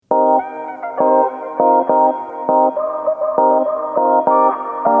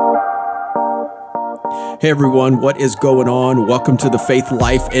Hey everyone, what is going on? Welcome to the Faith,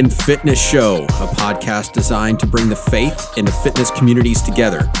 Life, and Fitness Show, a podcast designed to bring the faith and the fitness communities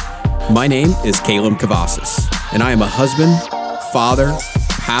together. My name is Caleb Cavazos, and I am a husband, father,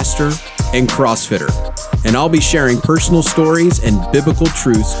 pastor, and CrossFitter. And I'll be sharing personal stories and biblical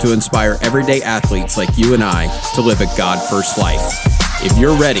truths to inspire everyday athletes like you and I to live a God-first life. If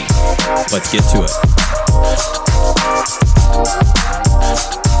you're ready, let's get to it.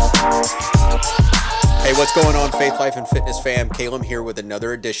 Hey, what's going on, Faith, Life, and Fitness fam? Caleb here with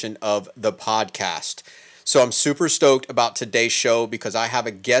another edition of the podcast. So I'm super stoked about today's show because I have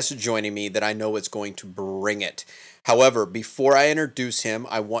a guest joining me that I know is going to bring it. However, before I introduce him,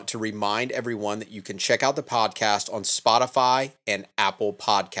 I want to remind everyone that you can check out the podcast on Spotify and Apple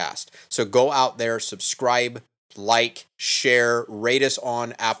Podcast. So go out there, subscribe, like, share, rate us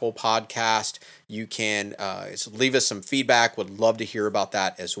on Apple Podcast. You can leave us some feedback. Would love to hear about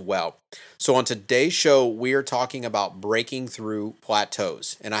that as well. So on today's show, we are talking about breaking through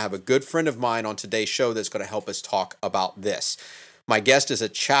plateaus. And I have a good friend of mine on today's show that's going to help us talk about this. My guest is a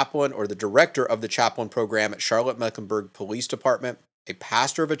chaplain or the director of the chaplain program at Charlotte-Mecklenburg Police Department, a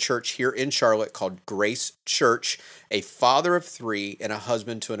pastor of a church here in Charlotte called Grace Church, a father of three, and a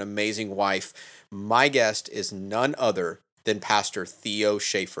husband to an amazing wife. My guest is none other than Pastor Theo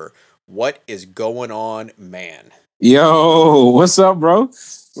Schaefer. What is going on, man? Yo, what's up, bro?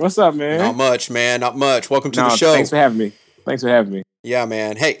 What's up, man? Not much, man. Not much. Welcome to the show. Thanks for having me. Yeah,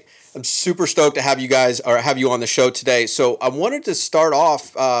 man. Hey, I'm super stoked to have you on the show today. So I wanted to start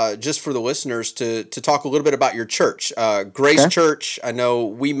off just for the listeners to talk a little bit about your church, Grace Church. I know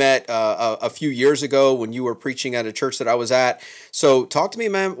we met a few years ago when you were preaching at a church that I was at. So talk to me,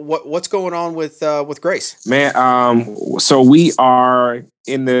 man. What's going on with Grace? Man, so we are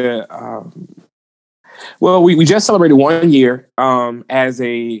in the we just celebrated 1 year as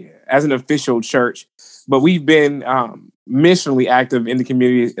an official church, but we've been missionally active in the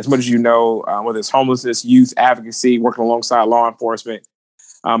community as much as you know, whether it's homelessness, youth advocacy, working alongside law enforcement,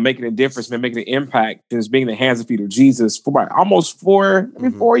 making a difference, man, making an impact, and just being in the hands and feet of Jesus for about almost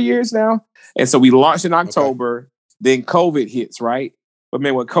 4 years now. And so we launched in October, then COVID hits, right? But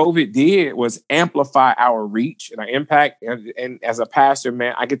man, what COVID did was amplify our reach and our impact. And as a pastor,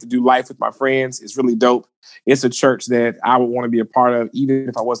 man, I get to do life with my friends. It's really dope. It's a church that I would want to be a part of, even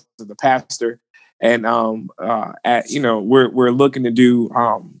if I wasn't the pastor. And we're looking to do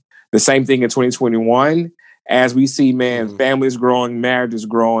the same thing in 2021 as we see, man, families growing, marriages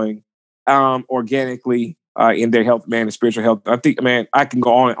growing organically in their health, man, and spiritual health. I think, man, I can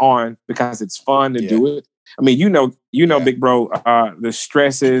go on and on because it's fun to do it. I mean, you know, big bro, the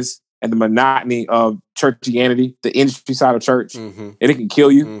stresses and the monotony of churchianity, the industry side of church, and it can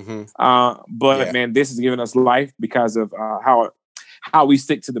kill you. Man, this is giving us life because of how we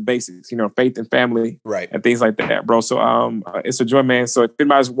stick to the basics, you know, faith and family, and things like that, bro. So it's a joy, man. So if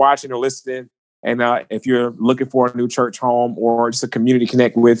anybody's watching or listening, and if you're looking for a new church home or just a community to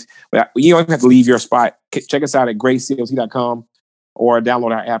connect with, you don't have to leave your spot. Check us out at gracecolt.com or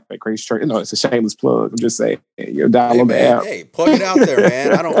download our app at Grace Church. You know, it's a shameless plug. I'm just saying, download the app. Hey, plug it out there,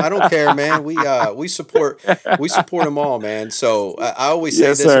 man. I don't care, man. We support them all, man. So I always say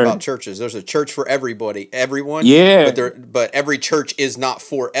this about churches: there's a church for everybody, everyone. Yeah. But every church is not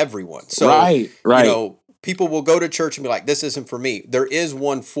for everyone. So right. You know, people will go to church and be like, "This isn't for me." There is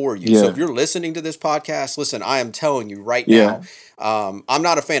one for you. So if you're listening to this podcast, listen, I am telling you right now. I'm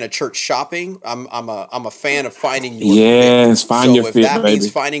not a fan of church shopping. I'm a fan of finding your fit. Find your fit. So if that means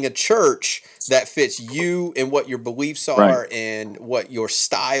finding a church that fits you and what your beliefs are and what your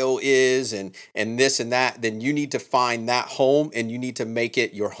style is and this and that, then you need to find that home and you need to make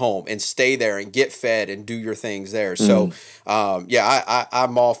it your home and stay there and get fed and do your things there. So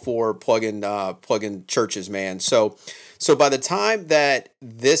I'm all for plugging churches, man. So by the time that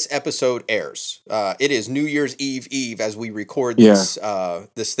this episode airs, it is New Year's Eve as we record this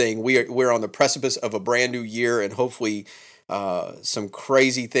thing. We're on the precipice of a brand new year, and hopefully some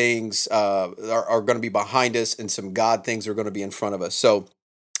crazy things are going to be behind us, and some God things are going to be in front of us. So,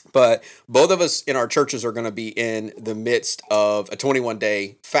 but both of us in our churches are going to be in the midst of a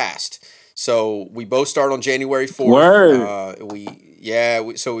 21-day fast. So we both start on January 4th.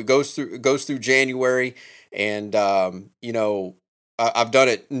 So it goes through January. And, I've done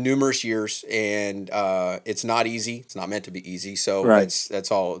it numerous years, and it's not easy. It's not meant to be easy. So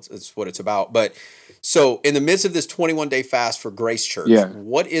that's all. It's what it's about. But so in the midst of this 21-day fast for Grace Church,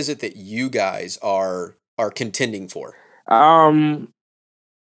 what is it that you guys are contending for?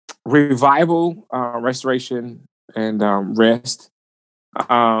 Revival, restoration, and rest.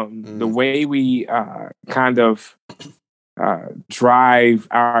 The way we kind of drive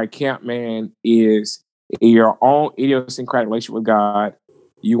our camp, man, is in your own idiosyncratic relationship with God,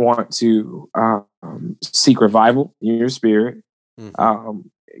 you want to seek revival in your spirit,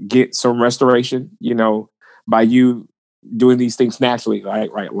 get some restoration, by you doing these things naturally,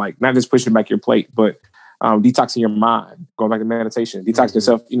 right? Like not just pushing back your plate, but detoxing your mind, going back to meditation, detoxing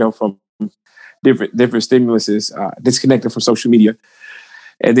yourself, from different stimuluses, disconnected from social media.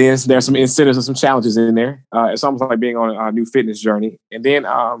 And then there's some incentives and some challenges in there. It's almost like being on a new fitness journey. And then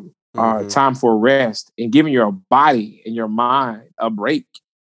time for rest and giving your body and your mind a break.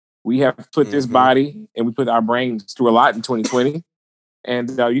 We have put this body and we put our brains through a lot in 2020. And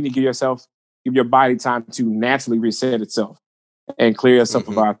you need to give your body time to naturally reset itself and clear yourself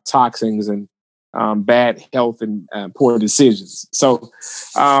of our toxins and bad health and poor decisions. So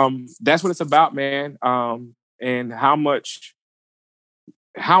that's what it's about, man. And how more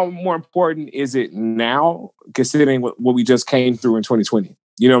important is it now, considering what we just came through in 2020?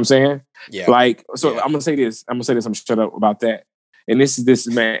 You know what I'm saying? Yeah. Like, so I'm gonna say this. I'm gonna shut up about that. And this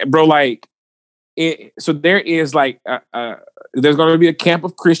man, bro. Like, so there is like, there's going to be a camp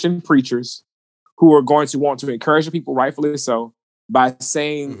of Christian preachers who are going to want to encourage the people, rightfully so, by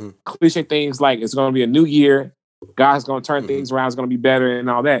saying cliche things like it's going to be a new year, God's going to turn things around, it's going to be better, and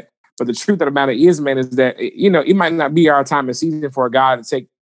all that. But the truth of the matter is, man, is that it might not be our time and season for God to take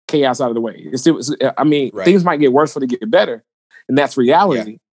chaos out of the way. Things might get worse for to get better, and that's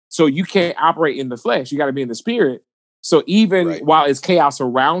reality. Yeah. So you can't operate in the flesh; you got to be in the spirit. So even while it's chaos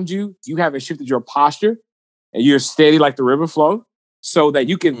around you, you haven't shifted your posture and you're steady like the river flow so that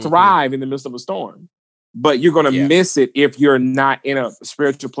you can thrive in the midst of a storm. But you're going to miss it if you're not in a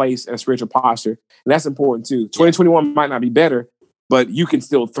spiritual place and a spiritual posture. And that's important too. 2021 might not be better, but you can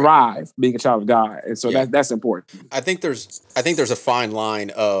still thrive being a child of God. And so that's important. I think there's a fine line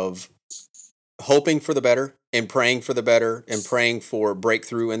of hoping for the better and praying for the better and praying for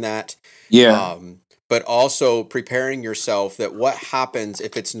breakthrough in that. Yeah. But also preparing yourself that what happens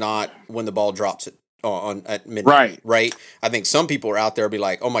if it's not when the ball drops at midnight, right? I think some people are out there be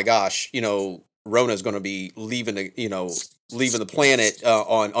like, oh my gosh, Rona's going to be leaving the planet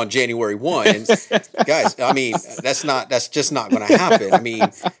on January 1. And guys, I mean, that's just not going to happen. I mean,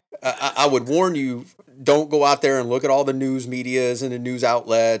 I would warn you, don't go out there and look at all the news medias and the news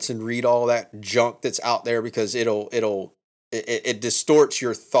outlets and read all that junk that's out there, because it distorts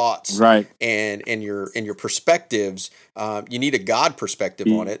your thoughts, and your perspectives. You need a God perspective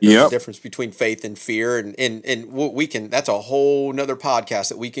on it. There's a difference between faith and fear, and we can. That's a whole nother podcast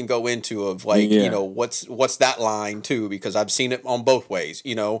that we can go into of like what's that line too, because I've seen it on both ways.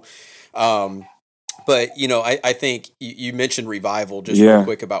 But I think you mentioned revival just real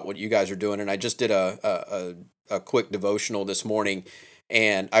quick about what you guys are doing, and I just did a quick devotional this morning.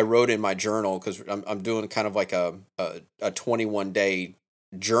 And I wrote in my journal, because I'm doing kind of like a 21-day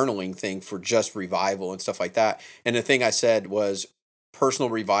journaling thing for just revival and stuff like that. And the thing I said was, personal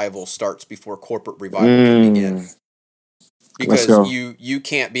revival starts before corporate revival can begin. Because you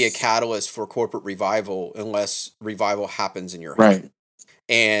can't be a catalyst for corporate revival unless revival happens in your heart.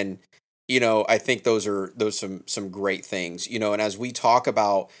 And I think those some great things. And as we talk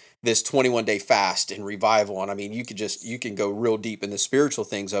about this 21-day fast and revival, and I mean, you can go real deep in the spiritual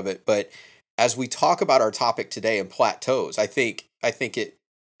things of it. But as we talk about our topic today and plateaus, I think it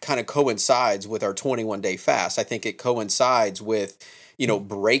kind of coincides with our 21-day fast. I think it coincides with,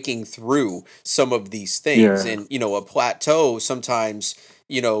 breaking through some of these things. And, a plateau sometimes,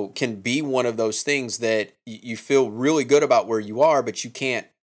 can be one of those things that you feel really good about where you are, but you can't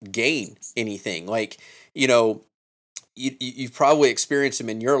gain anything. Like, you've probably experienced them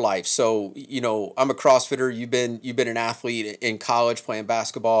in your life. So, I'm a CrossFitter. You've been an athlete in college playing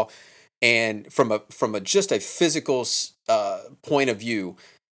basketball, and from a just a physical point of view,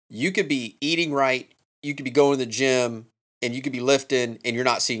 you could be eating right, you could be going to the gym, and you could be lifting, and you're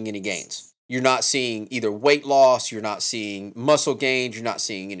not seeing any gains. You're not seeing either weight loss, you're not seeing muscle gains, you're not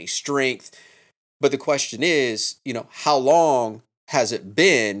seeing any strength. But the question is, how long has it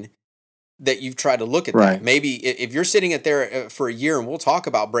been that you've tried to look at that? Maybe if you're sitting at there for a year, and we'll talk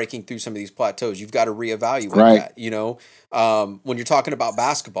about breaking through some of these plateaus, you've got to reevaluate that. When you're talking about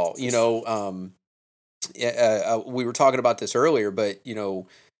basketball, we were talking about this earlier, but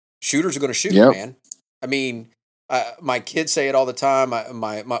shooters are going to shoot, man. I mean, my kids say it all the time.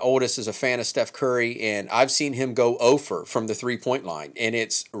 My oldest is a fan of Steph Curry, and I've seen him go 0 from the 3-point line, and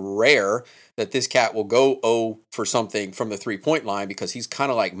it's rare that this cat will go 0 for something from the 3-point line, because he's kind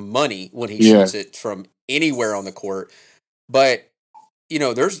of like money when he shoots it from anywhere on the court. But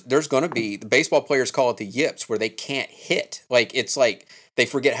there's going to be, the baseball players call it the yips, where they can't hit. Like, it's like they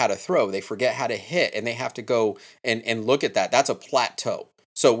forget how to throw, they forget how to hit, and they have to go and look at that. That's a plateau.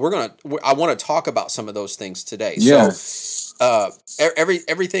 So I want to talk about some of those things today. Yeah. So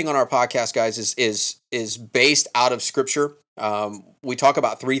everything on our podcast, guys, is based out of Scripture. We talk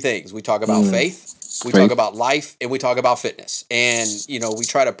about three things. We talk about faith, we talk about life, and we talk about fitness. And, we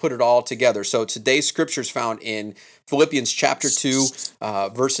try to put it all together. So today's Scripture is found in Philippians chapter 2,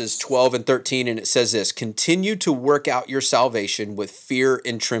 verses 12 and 13. And it says this: continue to work out your salvation with fear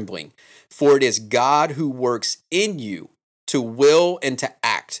and trembling, for it is God who works in you to will and to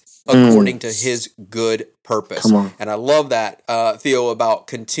act according to his good purpose. And I love that, Theo, about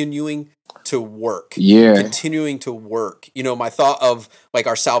continuing to work. Yeah. Continuing to work. My thought of like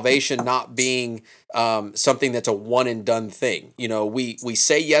our salvation not being something that's a one and done thing. We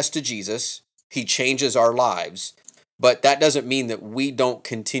say yes to Jesus, he changes our lives, but that doesn't mean that we don't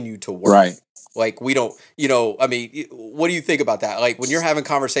continue to work. Right. Like we don't, what do you think about that? Like when you're having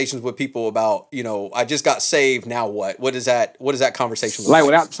conversations with people about, I just got saved, now what? What is that conversation look like?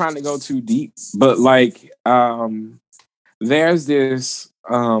 Without trying to go too deep, but like there's this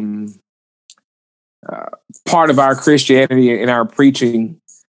part of our Christianity and our preaching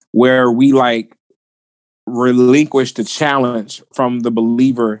where we like relinquish the challenge from the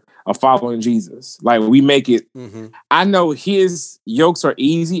believer of following Jesus. Like we make it, I know his yokes are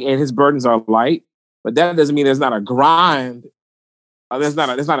easy and his burdens are light, but that doesn't mean there's not a grind. You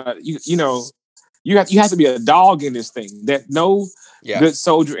have to be a dog in this thing, that no good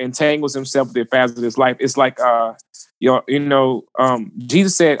soldier entangles himself with the affairs of this life. It's like,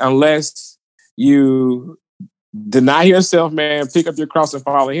 Jesus said, unless you deny yourself, man, pick up your cross and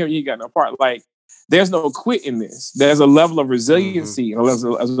follow him, you got no part. Like, there's no quit in this. There's a level of resiliency, there's a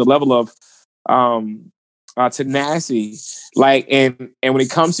level of tenacity. Like, and when it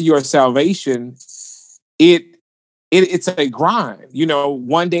comes to your salvation, it's a grind,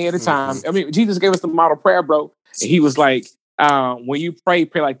 one day at a time. I mean, Jesus gave us the model prayer, bro. And he was like, when you pray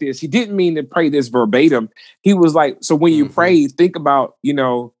like this. He didn't mean to pray this verbatim. He was like, so when you pray, think about,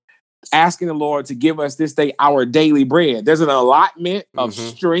 asking the Lord to give us this day our daily bread. There's an allotment of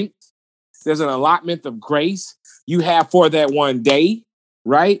strength. There's an allotment of grace you have for that one day,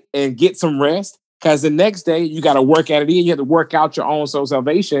 right? And get some rest, because the next day you got to work at it in. You have to work out your own soul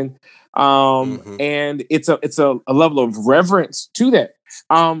salvation. And it's a level of reverence to that.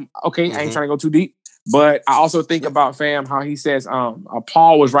 Okay, I ain't trying to go too deep, but I also think about, fam, how he says,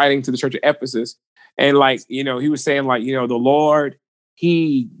 Paul was writing to the church of Ephesus, and he was saying, the Lord,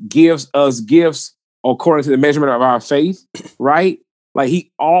 he gives us gifts according to the measurement of our faith, right? Like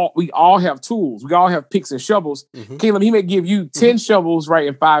we all have tools. We all have picks and shovels. Caleb, he may give you 10 shovels, right,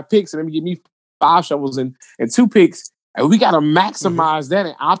 and 5 picks, and let me give me 5 shovels and 2 picks. And we got to maximize that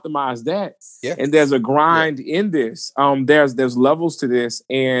and optimize that. Yeah. And there's a grind in this. There's levels to this,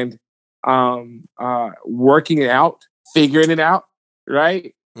 and working it out, figuring it out,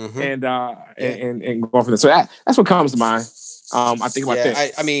 right? And going from there. So that's what comes to mind. I think about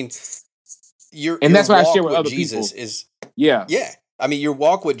that. I mean, that's what I share with other Jesus people. Yeah. I mean, your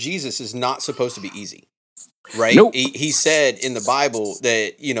walk with Jesus is not supposed to be easy, right? Nope. He said in the Bible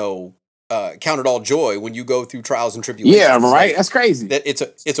that count it all joy when you go through trials and tribulations. Yeah, right. Like, that's crazy. That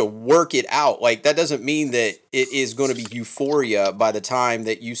it's a work it out. Like, that doesn't mean that it is going to be euphoria by the time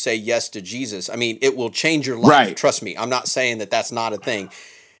that you say yes to Jesus. I mean, it will change your life. Right. Trust me. I'm not saying that that's not a thing.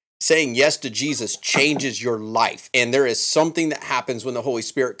 Saying yes to Jesus changes your life. And there is something that happens when the Holy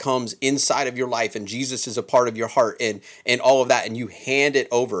Spirit comes inside of your life and Jesus is a part of your heart and all of that, and you hand it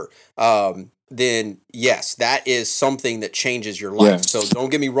over. Then yes, that is something that changes your life. Yeah. So don't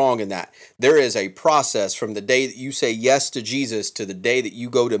get me wrong in that. There is a process from the day that you say yes to Jesus to the day that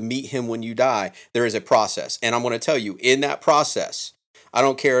you go to meet him when you die. There is a process. And I'm going to tell you, in that process, I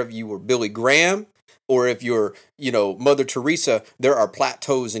don't care if you were Billy Graham or if you're, Mother Teresa, there are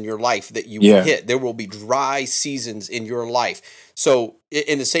plateaus in your life that you will hit. There will be dry seasons in your life. So,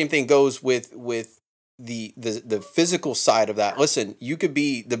 and the same thing goes with the physical side of that. Listen, you could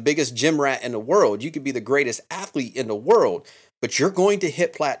be the biggest gym rat in the world. You could be the greatest athlete in the world, but you're going to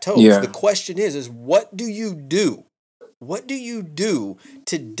hit plateaus. Yeah. The question is what do you do? What do you do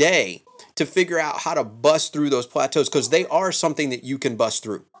today to figure out how to bust through those plateaus? Because they are something that you can bust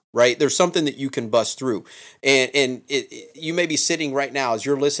through. Right? There's something that you can bust through. And you may be sitting right now, as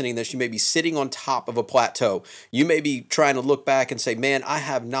you're listening to this, you may be sitting on top of a plateau. You may be trying to look back and say, man, I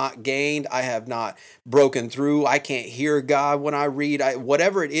have not gained. I have not broken through. I can't hear God when I read.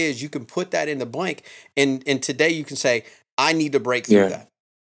 Whatever it is, you can put that in the blank. And today you can say, I need to break through that.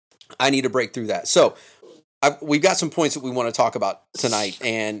 I need to break through that. So we've got some points that we want to talk about tonight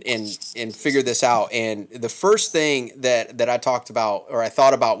and figure this out. And the first thing that I talked about, or I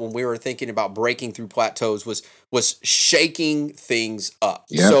thought about when we were thinking about breaking through plateaus, was shaking things up.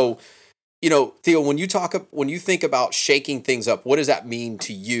 Yeah. So, Theo, when you think about shaking things up, what does that mean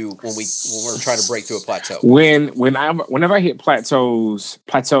to you when we're trying to break through a plateau? Whenever I hit plateaus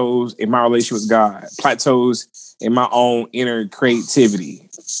in my relationship with God, plateaus in my own inner creativity,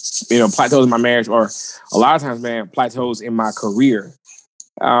 plateaus in my marriage, or a lot of times, man, plateaus in my career.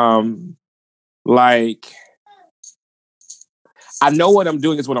 Like, I know what I'm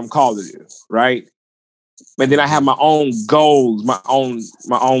doing is what I'm called to do, right? But then I have my own goals, my own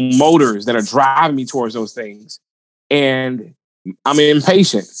motors that are driving me towards those things, and I'm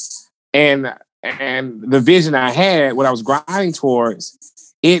impatient. And the vision I had, what I was grinding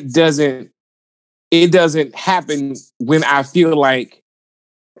towards, it doesn't happen when I feel like,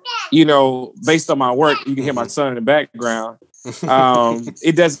 based on my work. You can hear my son in the background.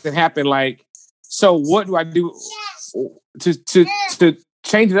 It doesn't happen like. So what do I do to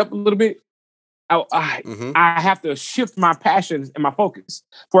change it up a little bit? I have to shift my passions and my focus.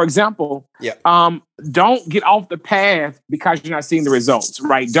 For example, don't get off the path because you're not seeing the results,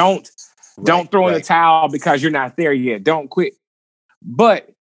 right? Don't throw in the towel because you're not there yet. Don't quit. But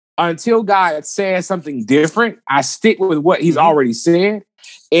until God says something different, I stick with what he's already said.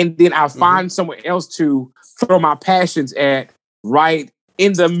 And then I find someone else to throw my passions at, right?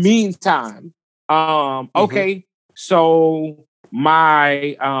 In the meantime, okay, so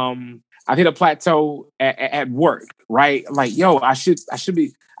my I've hit a plateau at work, right? Like, I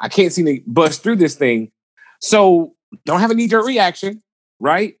can't seem to bust through this thing. So don't have a knee-jerk reaction,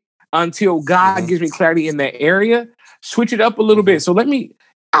 right? Until God gives me clarity in that area. Switch it up a little bit. So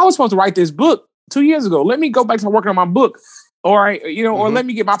I was supposed to write this book 2 years ago. Let me go back to working on my book. Or let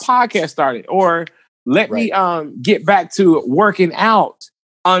me get my podcast started. Or let me get back to working out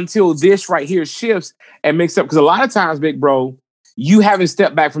until this right here shifts and mix up. Because a lot of times, big bro, you haven't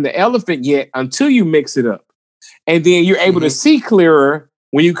stepped back from the elephant yet until you mix it up. And then you're able to see clearer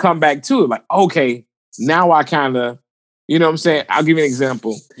when you come back to it. Like, okay, now I kind of, you know what I'm saying? I'll give you an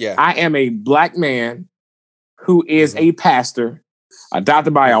example. Yeah. I am a black man who is a pastor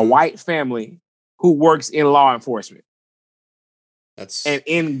adopted by a white family who works in law enforcement. And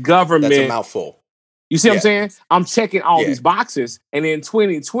in government. That's a mouthful. You see what I'm saying? I'm checking all these boxes. And in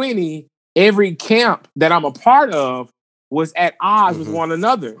 2020, every camp that I'm a part of was at odds with one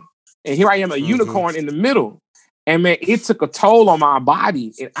another. And here I am, a unicorn in the middle. And man, it took a toll on my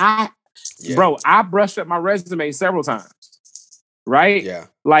body. And I brushed up my resume several times. Right? Yeah.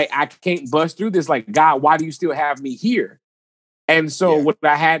 Like, I can't bust through this. Like, God, why do you still have me here? And so what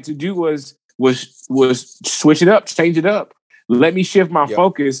I had to do was switch it up, change it up. Let me shift my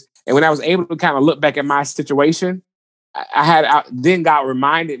focus. And when I was able to kind of look back at my situation, then God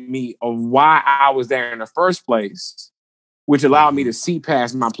reminded me of why I was there in the first place, which allowed me to see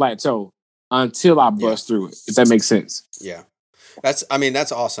past my plateau until I bust through it, if that makes sense. Yeah. That's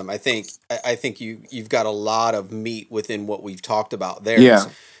awesome. I think you've got a lot of meat within what we've talked about there. Yeah.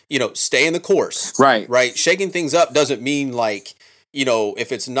 Stay in the course. Right. Right. Shaking things up doesn't mean like,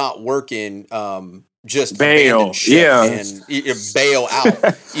 if it's not working, just bail. And bail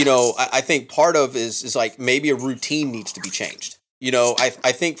out. I think part of is like maybe a routine needs to be changed. I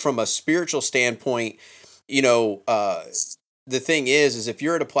think from a spiritual standpoint, the thing is if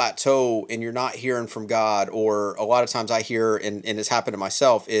you're at a plateau and you're not hearing from God, or a lot of times I hear, and it's happened to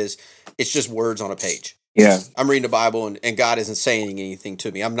myself, is it's just words on a page. Yeah. I'm reading the Bible and God isn't saying anything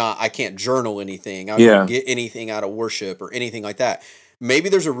to me. I can't journal anything. I don't get anything out of worship or anything like that. Maybe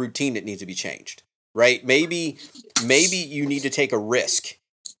there's a routine that needs to be changed, right? Maybe you need to take a risk.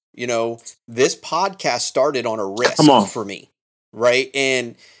 This podcast started on a risk for me, right?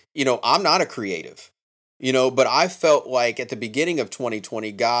 And, I'm not a creative, but I felt like at the beginning of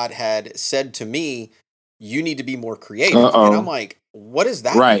 2020, God had said to me, you need to be more creative. And I'm like, what does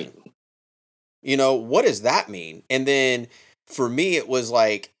that mean? What does that mean? And then for me, it was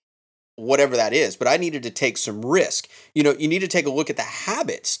like, whatever that is, but I needed to take some risk. You need to take a look at the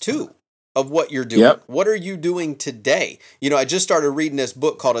habits too of what you're doing. Yep. What are you doing today? I just started reading this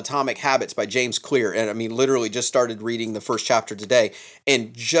book called Atomic Habits by James Clear. And literally just started reading the first chapter today,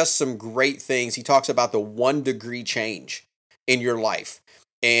 and just some great things. He talks about the 1 degree change in your life.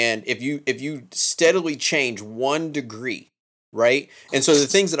 And if you steadily change 1 degree, right? And so the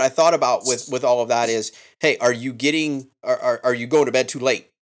things that I thought about with all of that is, hey, are you going to bed too late?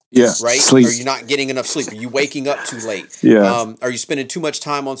 Yeah. Right? Sleep. Are you not getting enough sleep? Are you waking up too late? Yeah. Are you spending too much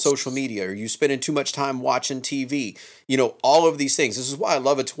time on social media? Are you spending too much time watching TV? You know, all of these things. This is why I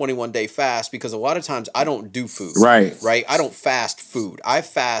love a 21-day fast, because a lot of times I don't do food. Right. Right? I don't fast food. I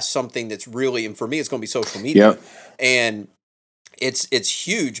fast something that's really, and for me, it's going to be social media. Yep. And it's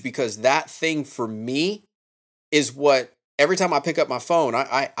huge, because that thing for me is what, every time I pick up my phone,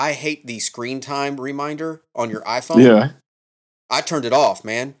 I hate the screen time reminder on your iPhone. Yeah. I turned it off,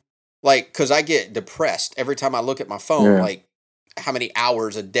 man. Like, because I get depressed every time I look at my phone, like how many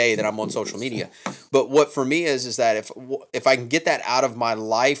hours a day that I'm on social media. But what for me is that if I can get that out of my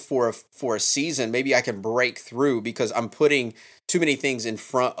life for a season, maybe I can break through, because I'm putting too many things in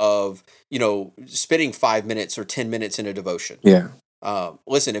front of, you know, spending 5 minutes or 10 minutes in a devotion. Yeah.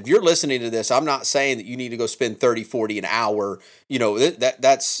 Listen, if you're listening to this, I'm not saying that you need to go spend 30, 40 an hour. You know,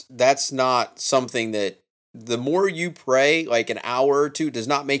 that's not something that, the more you pray, like an hour or two, does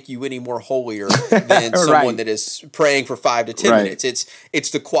not make you any more holier than someone that is praying for 5 to 10 minutes. It's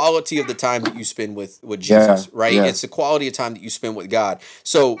the quality of the time that you spend with Jesus, right? Yeah. It's the quality of time that you spend with God.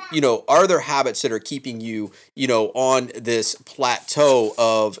 So, you know, are there habits that are keeping you, you know, on this plateau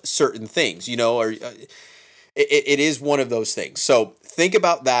of certain things, you know, or it is one of those things. So think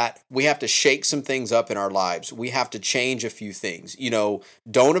about that. We have to shake some things up in our lives. We have to change a few things. You know,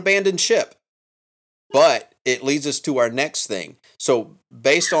 don't abandon ship. But it leads us to our next thing. So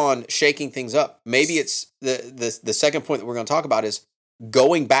based on shaking things up, maybe it's the second point that we're going to talk about is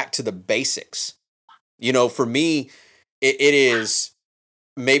going back to the basics. You know, for me, it is,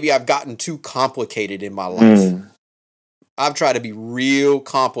 maybe I've gotten too complicated in my life. I've tried to be real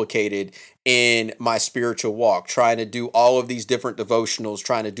complicated in my spiritual walk, trying to do all of these different devotionals,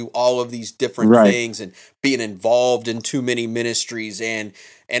 trying to do all of these different things, and being involved in too many ministries and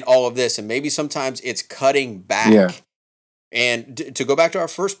all of this. And maybe sometimes it's cutting back. Yeah. And to go back to our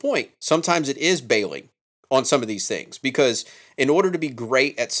first point, sometimes it is bailing on some of these things, because in order to be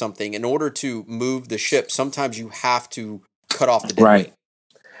great at something, in order to move the ship, sometimes you have to cut off the dead weight.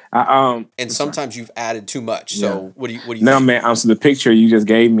 And sometimes you've added too much. So what do you think? Man, so the picture you just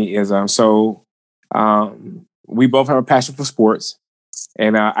gave me is we both have a passion for sports,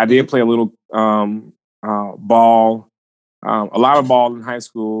 and I did play a little ball, a lot of ball in high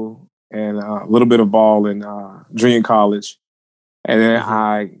school, and a little bit of ball in junior college, and then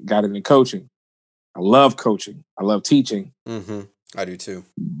I got into coaching. I love coaching. I love teaching. I do too.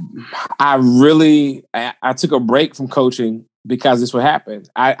 I took a break from coaching because this would happen.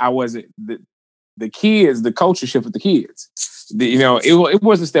 I wasn't the kids, the culture shift with the kids. It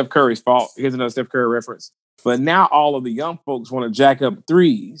wasn't Steph Curry's fault. Here's another Steph Curry reference. But now all of the young folks want to jack up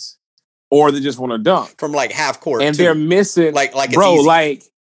threes, or they just want to dunk from like half court, and they're missing like bro, it's easy.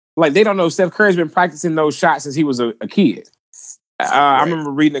 like they don't know Steph Curry's been practicing those shots since he was a kid. I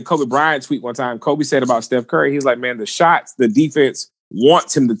remember reading a Kobe Bryant tweet one time. Kobe said about Steph Curry, he's like, man, the shots the defense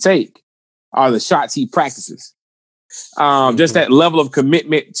wants him to take are the shots he practices. Just that level of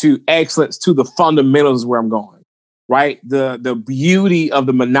commitment to excellence, to the fundamentals is where I'm going, right? The beauty of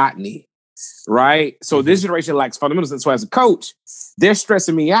the monotony, right? So this generation lacks fundamentals. And so as a coach, they're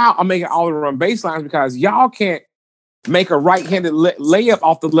stressing me out. I'm making all the run baselines because y'all can't make a right-handed layup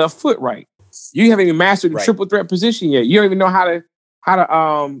off the left foot right. You haven't even mastered the triple threat position yet. You don't even know how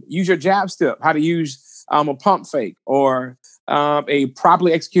to use your jab step, how to use a pump fake, or a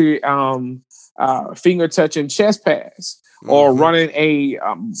properly executed finger touch and chest pass, or running a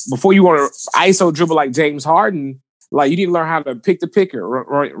before you want to ISO dribble like James Harden. Like, you need to learn how to pick the picker,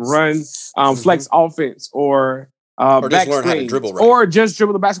 run flex offense, or just learn how to dribble, or just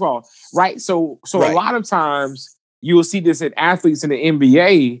dribble the basketball, right? So a lot of times you will see this in athletes in the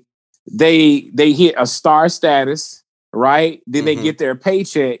NBA. They hit a star status, right? Then they get their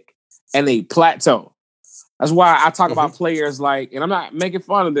paycheck and they plateau. That's why I talk about players like, and I'm not making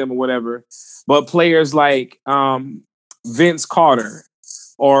fun of them or whatever, but players like Vince Carter,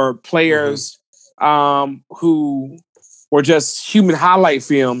 or players who were just human highlight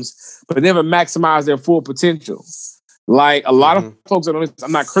films, but never maximized their full potential. Like a lot of folks,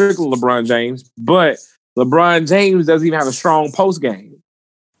 I'm not critical of LeBron James, but LeBron James doesn't even have a strong post game,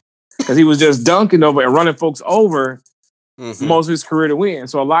 because he was just dunking over and running folks over most of his career to win.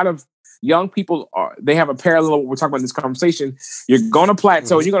 So a lot of young people they have a parallel of what we're talking about in this conversation. You're going to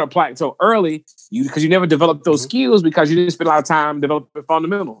plateau, and you're going to plateau early because you never developed those skills, because you didn't spend a lot of time developing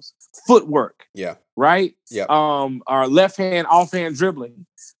fundamentals, footwork. Yeah. Right. Yeah. Our left hand, offhand dribbling,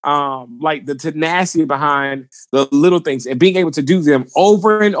 like the tenacity behind the little things and being able to do them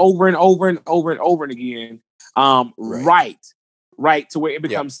over and over and over and over and over and again. right? To where it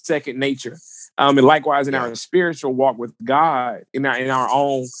becomes second nature. And likewise in our spiritual walk with God, in our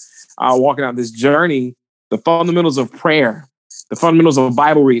own walking out this journey, the fundamentals of prayer, the fundamentals of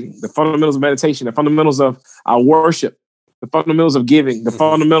Bible reading, the fundamentals of meditation, the fundamentals of worship, the fundamentals of giving, the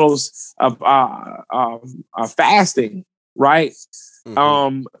fundamentals of fasting, right?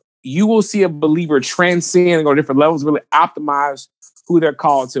 You will see a believer transcend and go to different levels, really optimize who they're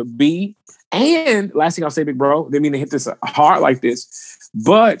called to be. And last thing I'll say, big bro, didn't mean to hit this hard like this,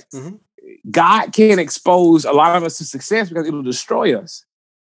 but God can expose a lot of us to success because it'll destroy us.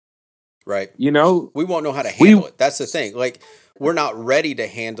 Right. You know, we won't know how to handle it. That's the thing. Like, we're not ready to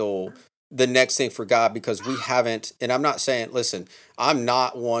handle the next thing for God because we haven't. And I'm not saying, listen, I'm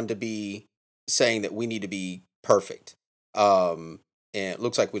not one to be saying that we need to be perfect. And it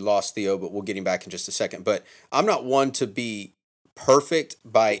looks like we lost Theo, but we'll get him back in just a second. But I'm not one to be perfect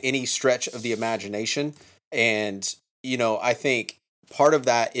by any stretch of the imagination. And, you know, I think part of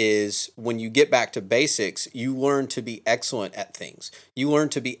that is when you get back to basics, you learn to be excellent at things. You learn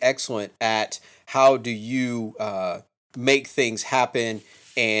to be excellent at how do you make things happen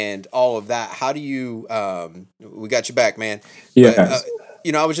and all of that. How do you, we got you back, man. Yeah. But,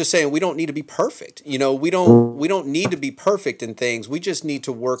 you know, I was just saying, we don't need to be perfect. You know, we don't need to be perfect in things. We just need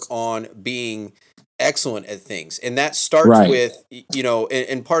to work on being excellent at things. And that starts with, you know,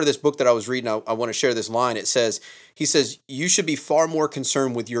 and part of this book that I was reading, I want to share this line. He says, you should be far more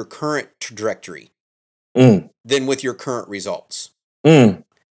concerned with your current trajectory than with your current results. And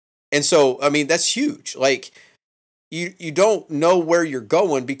so, I mean, that's huge. Like, you don't know where you're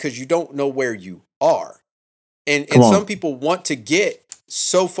going because you don't know where you are. And some people want to get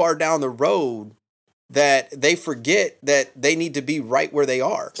so far down the road that they forget that they need to be right where they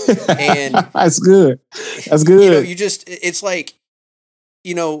are. And that's good. That's good. You know, it's like,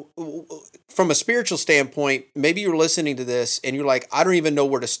 you know, from a spiritual standpoint, maybe you're listening to this and you're like, I don't even know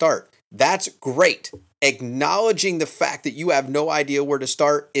where to start. That's great. Acknowledging the fact that you have no idea where to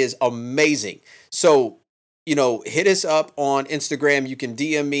start is amazing. So, you know, hit us up on Instagram. You can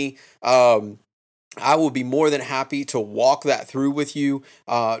DM me. I will be more than happy to walk that through with you,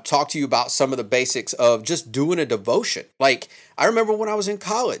 talk to you about some of the basics of just doing a devotion. Like, I remember when I was in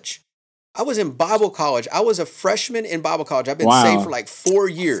college, I was in Bible college. I was a freshman in Bible college. I've been saved for like 4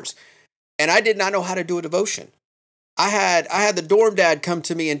 years, and I did not know how to do a devotion. I had the dorm dad come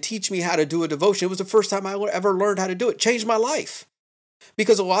to me and teach me how to do a devotion. It was the first time I ever learned how to do it. Changed my life.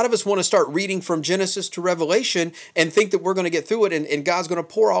 Because a lot of us want to start reading from Genesis to Revelation and think that we're going to get through it and God's going to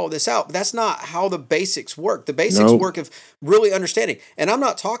pour all of this out. But that's not how the basics work. The basics work of really understanding. And I'm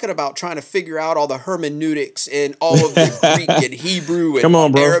not talking about trying to figure out all the hermeneutics and all of the Greek and Hebrew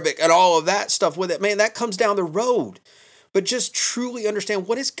and Arabic and all of that stuff with it. Man, that comes down the road. But just truly understand,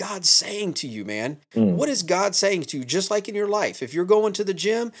 what is God saying to you, man? What is God saying to you? Just like in your life, if you're going to the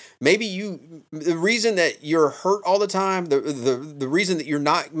gym, maybe the reason that you're hurt all the time, the reason that you're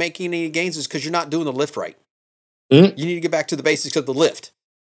not making any gains is because you're not doing the lift right. You need to get back to the basics of the lift,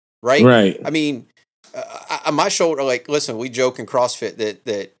 right? Right. I mean, my shoulder, like, listen, we joke in CrossFit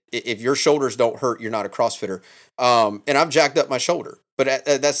that if your shoulders don't hurt, you're not a CrossFitter. And I've jacked up my shoulder, but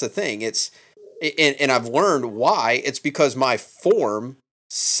that's the thing. And I've learned why. It's because my form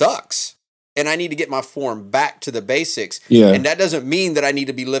sucks and I need to get my form back to the basics. Yeah. And that doesn't mean that I need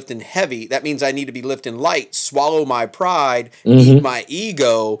to be lifting heavy. That means I need to be lifting light, swallow my pride, eat my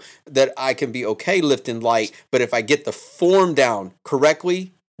ego, that I can be okay lifting light. But if I get the form down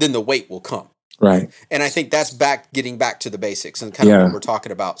correctly, then the weight will come. Right. And I think that's getting back to the basics and kind of what we're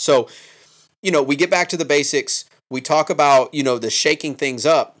talking about. So, you know, we get back to the basics. We talk about, you know, the shaking things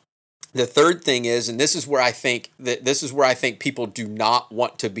up. The third thing is, and this is where I think people do not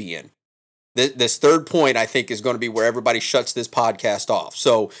want to be in. This third point, I think, is going to be where everybody shuts this podcast off.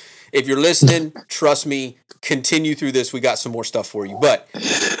 So if you're listening, trust me, continue through this. We got some more stuff for you. But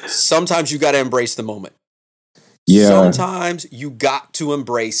sometimes you got to embrace the moment. Yeah. Sometimes you got to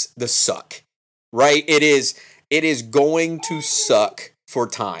embrace the suck, right? It is going to suck for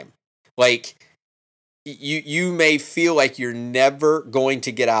time. Like, you may feel like you're never going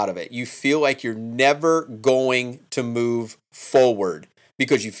to get out of it. You feel like you're never going to move forward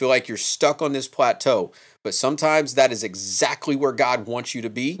because you feel like you're stuck on this plateau. But sometimes that is exactly where God wants you to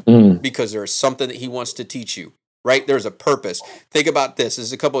be because there's something that he wants to teach you, right? There's a purpose. Think about this.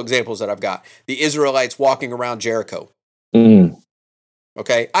 There's a couple examples that I've got. The Israelites walking around Jericho.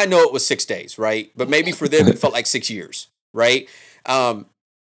 Okay. I know it was 6 days, right? But maybe for them, it felt like 6 years, right?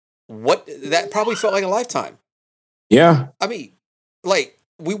 That probably felt like a lifetime. Yeah. I mean, like,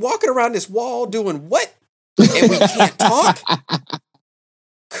 we walking around this wall doing what? And we can't talk?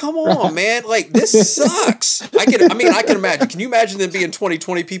 come on, man. Like, this sucks. I can imagine. Can you imagine them being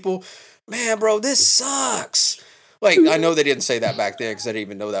 2020 people? Man, bro, this sucks. Like, I know they didn't say that back then because I didn't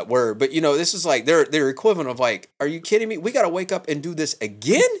even know that word. But, this is like their equivalent of like, are you kidding me? We got to wake up and do this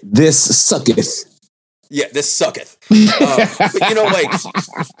again? This sucketh. Yeah, this sucketh. But,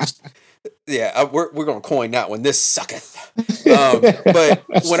 we're going to coin that one. This sucketh.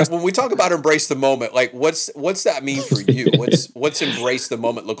 But when we talk about embrace the moment, like what's that mean for you? What's embrace the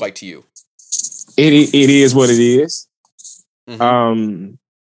moment look like to you? It is what it is. Mm-hmm.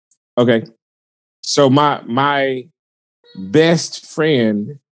 Okay. So my best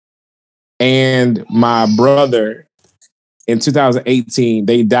friend and my brother in 2018,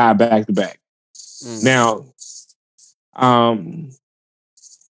 they died back to back. Now,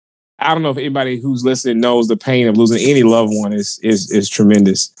 I don't know if anybody who's listening knows the pain of losing any loved one is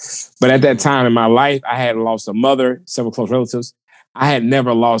tremendous. But at that time in my life, I had lost a mother, several close relatives. I had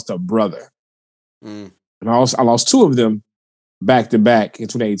never lost a brother. And I lost two of them back to back in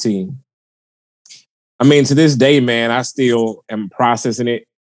 2018. I mean, to this day, man, I still am processing it.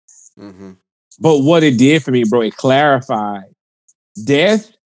 Mm-hmm. But what it did for me, bro, it clarified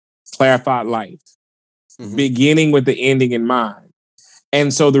death, clarified life, beginning with the ending in mind.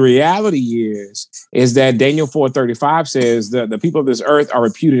 And so the reality is that Daniel 4:35 says that the people of this earth are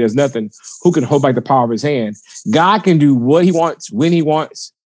reputed as nothing. Who can hold back the power of his hand? God can do what he wants, when he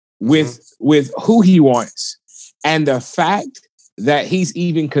wants, with who he wants. And the fact that he's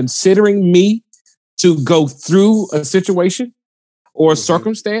even considering me to go through a situation or a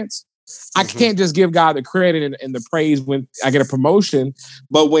circumstance, I can't just give God the credit and the praise when I get a promotion,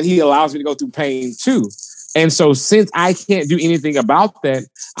 but when he allows me to go through pain too. And so since I can't do anything about that,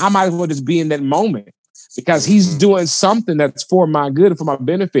 I might as well just be in that moment because he's doing something that's for my good and for my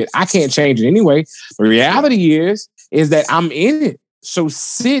benefit. I can't change it anyway. The reality is that I'm in it. So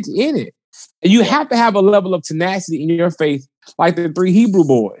sit in it. And you have to have a level of tenacity in your faith, like the three Hebrew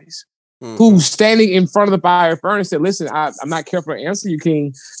boys who standing in front of the fire furnace said, listen, I'm not careful to answer you,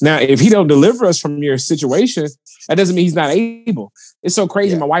 King. Now, if he don't deliver us from your situation, that doesn't mean he's not able. It's so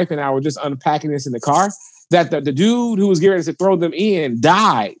crazy. My wife and I were just unpacking this in the car that the dude who was getting ready to throw them in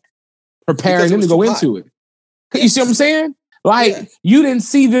died, preparing them to go into it. You see what I'm saying? Like, you didn't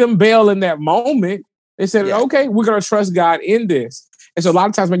see them bail in that moment. They said, okay, we're going to trust God in this. And so a lot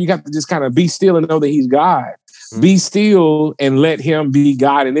of times, man, you have to just kind of be still and know that he's God. Be still and let him be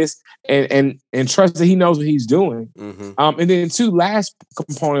God in this and trust that he knows what he's doing. And then two last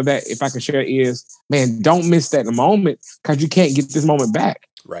component of that, if I can share, is, man, don't miss that moment because you can't get this moment back.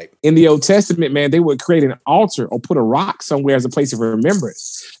 Right. In the Old Testament, man, they would create an altar or put a rock somewhere as a place of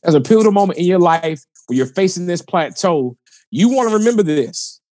remembrance. There's a pivotal moment in your life where you're facing this plateau. You want to remember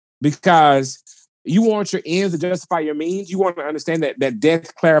this because you want your ends to justify your means. You want to understand that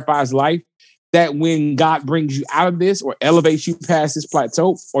death clarifies life, that when God brings you out of this or elevates you past this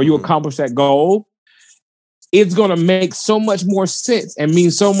plateau or you accomplish that goal, it's going to make so much more sense and mean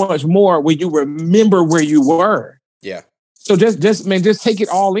so much more when you remember where you were. Yeah. So just take it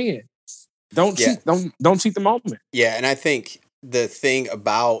all in. Don't cheat the moment. Yeah, and I think the thing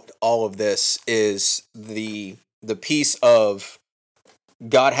about all of this is the piece of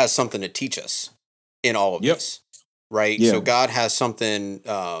God has something to teach us in all of this, right? Yeah. So God has something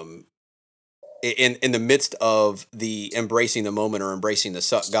in the midst of the embracing the moment or embracing the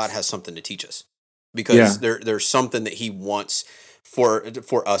suck. God has something to teach us because there's something that He wants for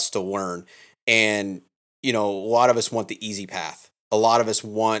us to learn. And a lot of us want the easy path. A lot of us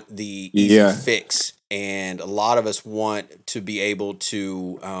want the easy fix, and a lot of us want to be able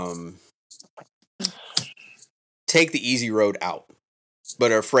to take the easy road out,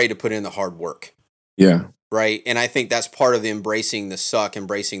 but are afraid to put in the hard work. Yeah. Right. And I think that's part of the embracing the suck,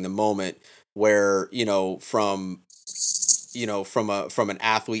 embracing the moment, where, from an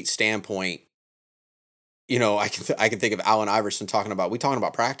athlete standpoint, I can think of Allen Iverson talking about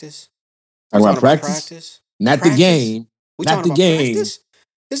practice. Talking about practice? Not practice. The game. We not the game. Practice?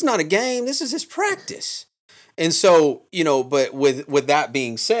 This is not a game. This is his practice. And so, but with that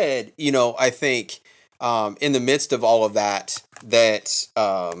being said, I think in the midst of all of that,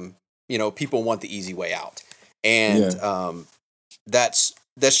 people want the easy way out. And that's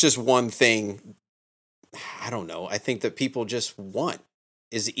just one thing. I don't know. I think that people just want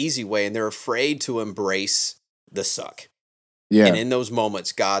is the easy way, and they're afraid to embrace the suck. Yeah. And in those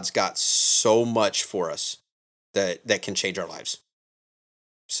moments, God's got so much for us that can change our lives.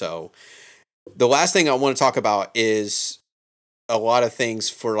 So the last thing I want to talk about is a lot of things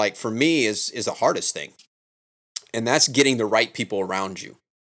for me is the hardest thing. And that's getting the right people around you.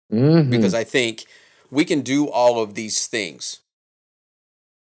 Mm-hmm. Because I think we can do all of these things.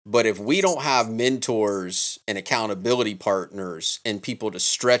 But if we don't have mentors and accountability partners and people to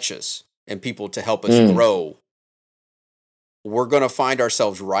stretch us and people to help us grow, we're going to find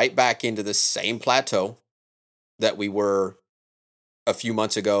ourselves right back into the same plateau that we were a few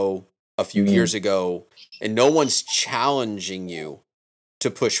months ago, a few years ago, and no one's challenging you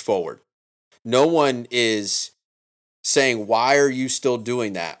to push forward. No one is saying, why are you still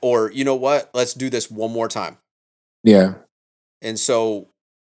doing that? Or, you know what? Let's do this one more time. Yeah. And so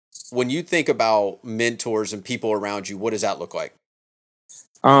when you think about mentors and people around you, what does that look like?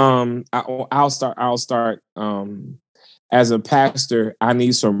 I'll start. As a pastor, I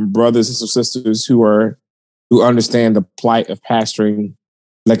need some brothers and some sisters who understand the plight of pastoring.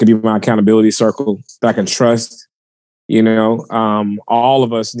 That could be my accountability circle that I can trust. You know, all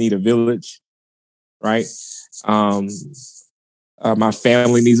of us need a village, right? My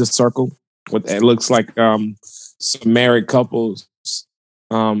family needs a circle. What it looks like, some married couples,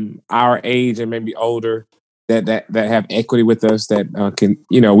 our age and maybe older, that have equity with us, that can,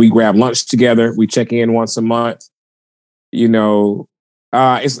 we grab lunch together, we check in once a month.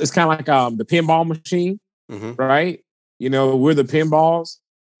 It's kind of like the pinball machine, right? We're the pinballs,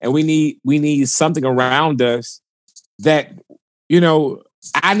 and we need something around us that,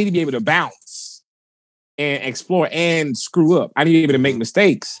 I need to be able to bounce and explore and screw up. I need to be able to make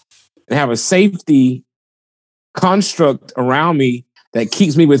mistakes and have a safety construct around me that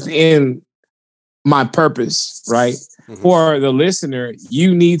keeps me within my purpose, right? For the listener,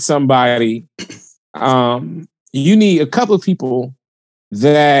 you need somebody, you need a couple of people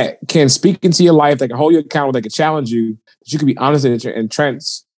that can speak into your life, that can hold you accountable, that can challenge you, that you can be honest and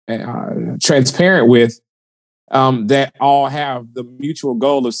transparent with, that all have the mutual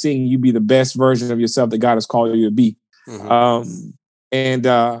goal of seeing you be the best version of yourself that God has called you to be.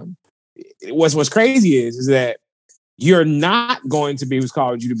 What's crazy is that you're not going to be who's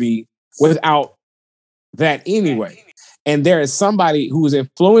called you to be without that anyway. And there is somebody who is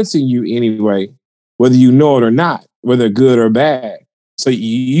influencing you anyway, whether you know it or not, whether good or bad. So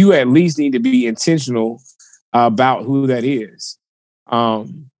you at least need to be intentional about who that is. So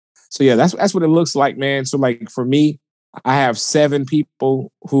yeah, that's what it looks like, man. So like for me, I have 7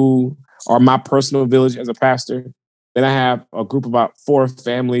 people who are my personal village as a pastor. Then I have a group of about 4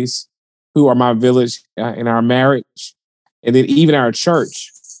 families who are my village in our marriage. And then even our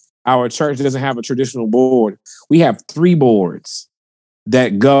church doesn't have a traditional board. We have 3 boards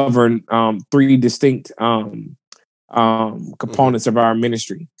that govern 3 distinct components of our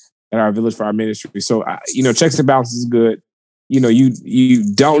ministry and our village for our ministry. So, checks and balances is good. You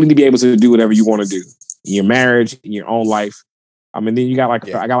don't need to be able to do whatever you want to do in your marriage, in your own life. And then you got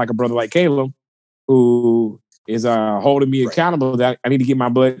I got like a brother like Caleb who is holding me accountable that I need to get my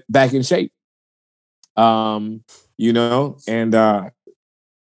butt back in shape. And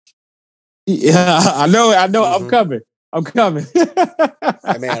yeah, I know, I'm coming.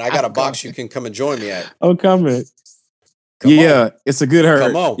 Hey man, I got a box you can come and join me at. I'm coming. Come on. It's a good hurt.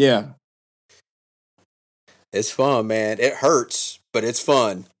 Come on. Yeah. It's fun, man. It hurts, but it's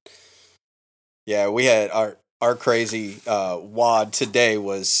fun. Yeah, we had our crazy WOD today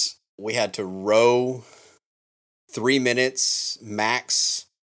was we had to row 3 minutes max,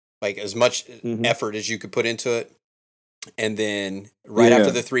 like as much effort as you could put into it. And then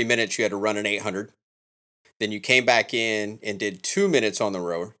after the 3 minutes, you had to run an 800. Then you came back in and did 2 minutes on the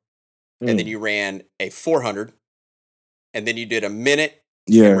rower. And then you ran a 400. And then you did a minute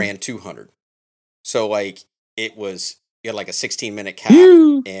and ran 200. So like you had like a 16-minute cap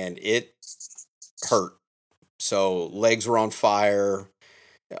and it hurt. So legs were on fire,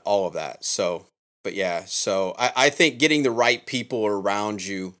 all of that. So, but yeah, so I think getting the right people around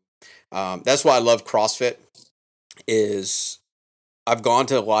you, that's why I love CrossFit. Is I've gone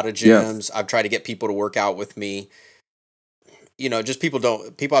to a lot of gyms. I've tried to get people to work out with me. Just people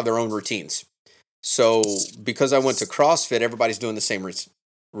have their own routines. So because I went to CrossFit, everybody's doing the same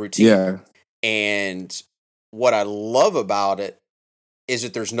routine. Yeah. And what I love about it is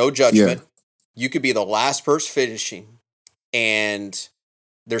that there's no judgment. You could be the last person finishing and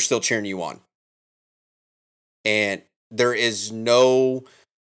they're still cheering you on. And there is no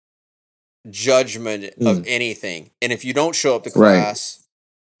judgment of anything. And if you don't show up to class,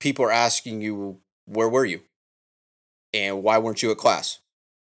 people are asking you, where were you? And why weren't you at class?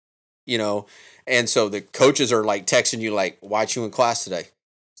 And so the coaches are like texting you like, why aren't you in class today?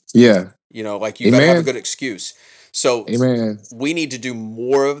 Yeah. Like you better have a good excuse. So we need to do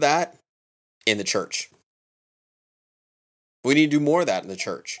more of that in the church. We need to do more of that in the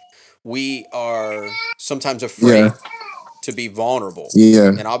church. We are sometimes afraid to be vulnerable. Yeah.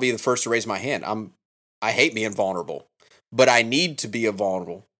 And I'll be the first to raise my hand. I hate being vulnerable, but I need to be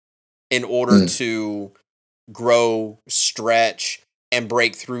vulnerable in order to grow, stretch, and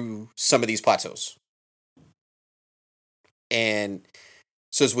break through some of these plateaus. And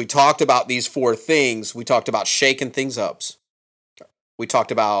so as we talked about these 4 things, we talked about shaking things up. We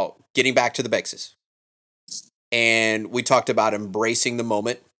talked about getting back to the basics. And we talked about embracing the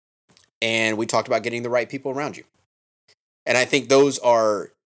moment. And we talked about getting the right people around you. And I think those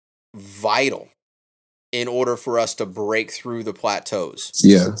are vital in order for us to break through the plateaus.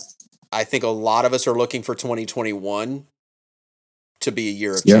 Yeah. I think a lot of us are looking for 2021 to be a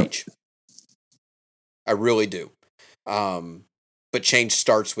year of change. I really do. But change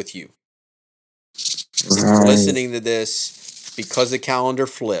starts with you. Right. Listening to this, because the calendar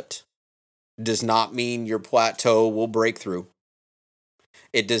flipped, does not mean your plateau will break through.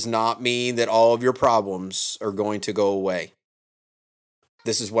 It does not mean that all of your problems are going to go away.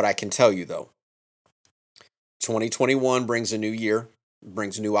 This is what I can tell you, though. 2021 brings a new year,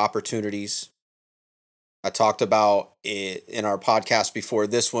 brings new opportunities. I talked about it in our podcast before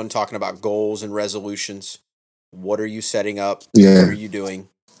this one, talking about goals and resolutions. What are you setting up? Yeah. What are you doing?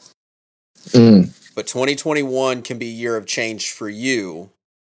 But 2021 can be a year of change for you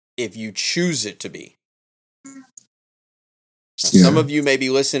if you choose it to be. Now, some of you may be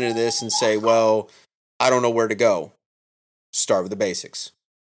listening to this and say, well, I don't know where to go. Start with the basics.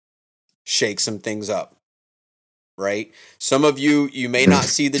 Shake some things up. Right? Some of you may not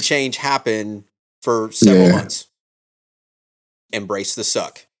see the change happen for several months. Embrace the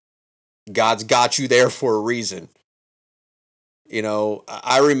suck. God's got you there for a reason. You know,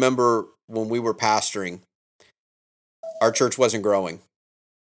 I remember when we were pastoring, our church wasn't growing.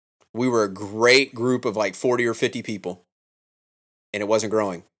 We were a great group of like 40 or 50 people, and it wasn't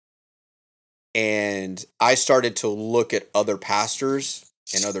growing. And I started to look at other pastors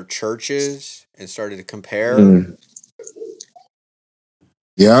and other churches and started to compare.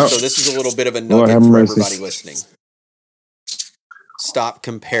 Yeah. So this is a little bit of a nugget for everybody listening. Stop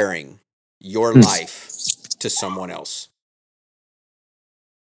comparing your life to someone else.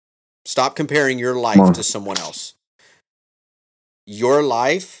 Stop comparing your life to someone else. Your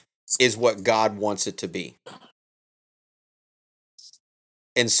life is what God wants it to be.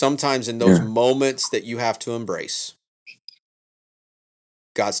 And sometimes in those moments that you have to embrace,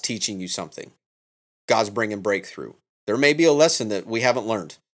 God's teaching you something. God's bringing breakthrough. There may be a lesson that we haven't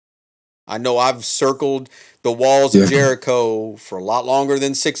learned. I know I've circled the walls of Jericho for a lot longer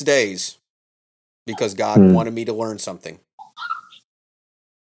than 6 days because God wanted me to learn something.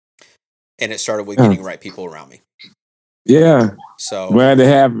 And it started with getting the right people around me. Yeah. So glad to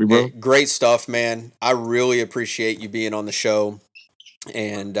have you, bro. Great stuff, man. I really appreciate you being on the show,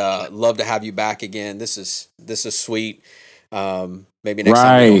 and love to have you back again. This is sweet. Maybe next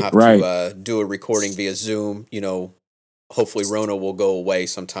time we don't have to do a recording via Zoom. You know, hopefully Rona will go away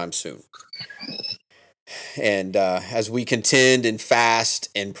sometime soon. And as we contend and fast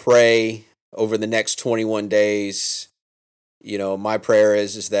and pray over the next 21 days, you know, my prayer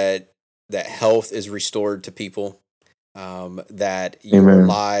is that health is restored to people, that your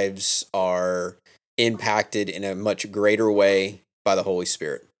lives are impacted in a much greater way by the Holy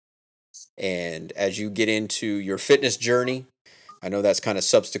Spirit. And as you get into your fitness journey, I know that's kind of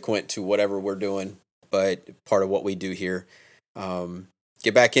subsequent to whatever we're doing, but part of what we do here,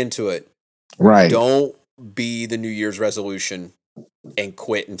 get back into it. Right. Don't be the New Year's resolution and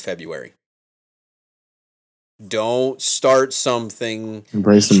quit in February. Don't start something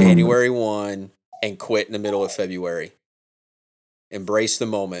January 1 and quit in the middle of February. Embrace the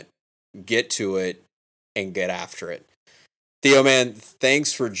moment, get to it, and get after it. Theo, man,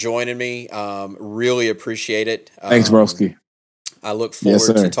 thanks for joining me. Really appreciate it. Thanks, broski. I look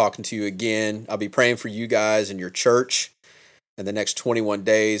forward to talking to you again. I'll be praying for you guys and your church in the next 21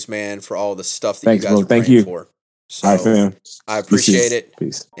 days, man, for all the stuff that you guys are praying for. So, all right, fam. I appreciate it.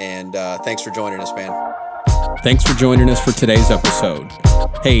 Peace. And thanks for joining us, man. Thanks for joining us for today's episode.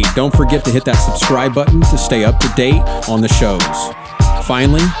 Hey, don't forget to hit that subscribe button to stay up to date on the shows.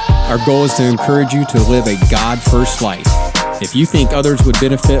 Finally, our goal is to encourage you to live a God-first life. If you think others would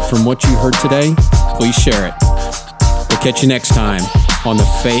benefit from what you heard today, please share it. We'll catch you next time on the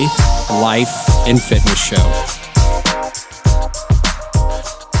Faith, Life, and Fitness Show.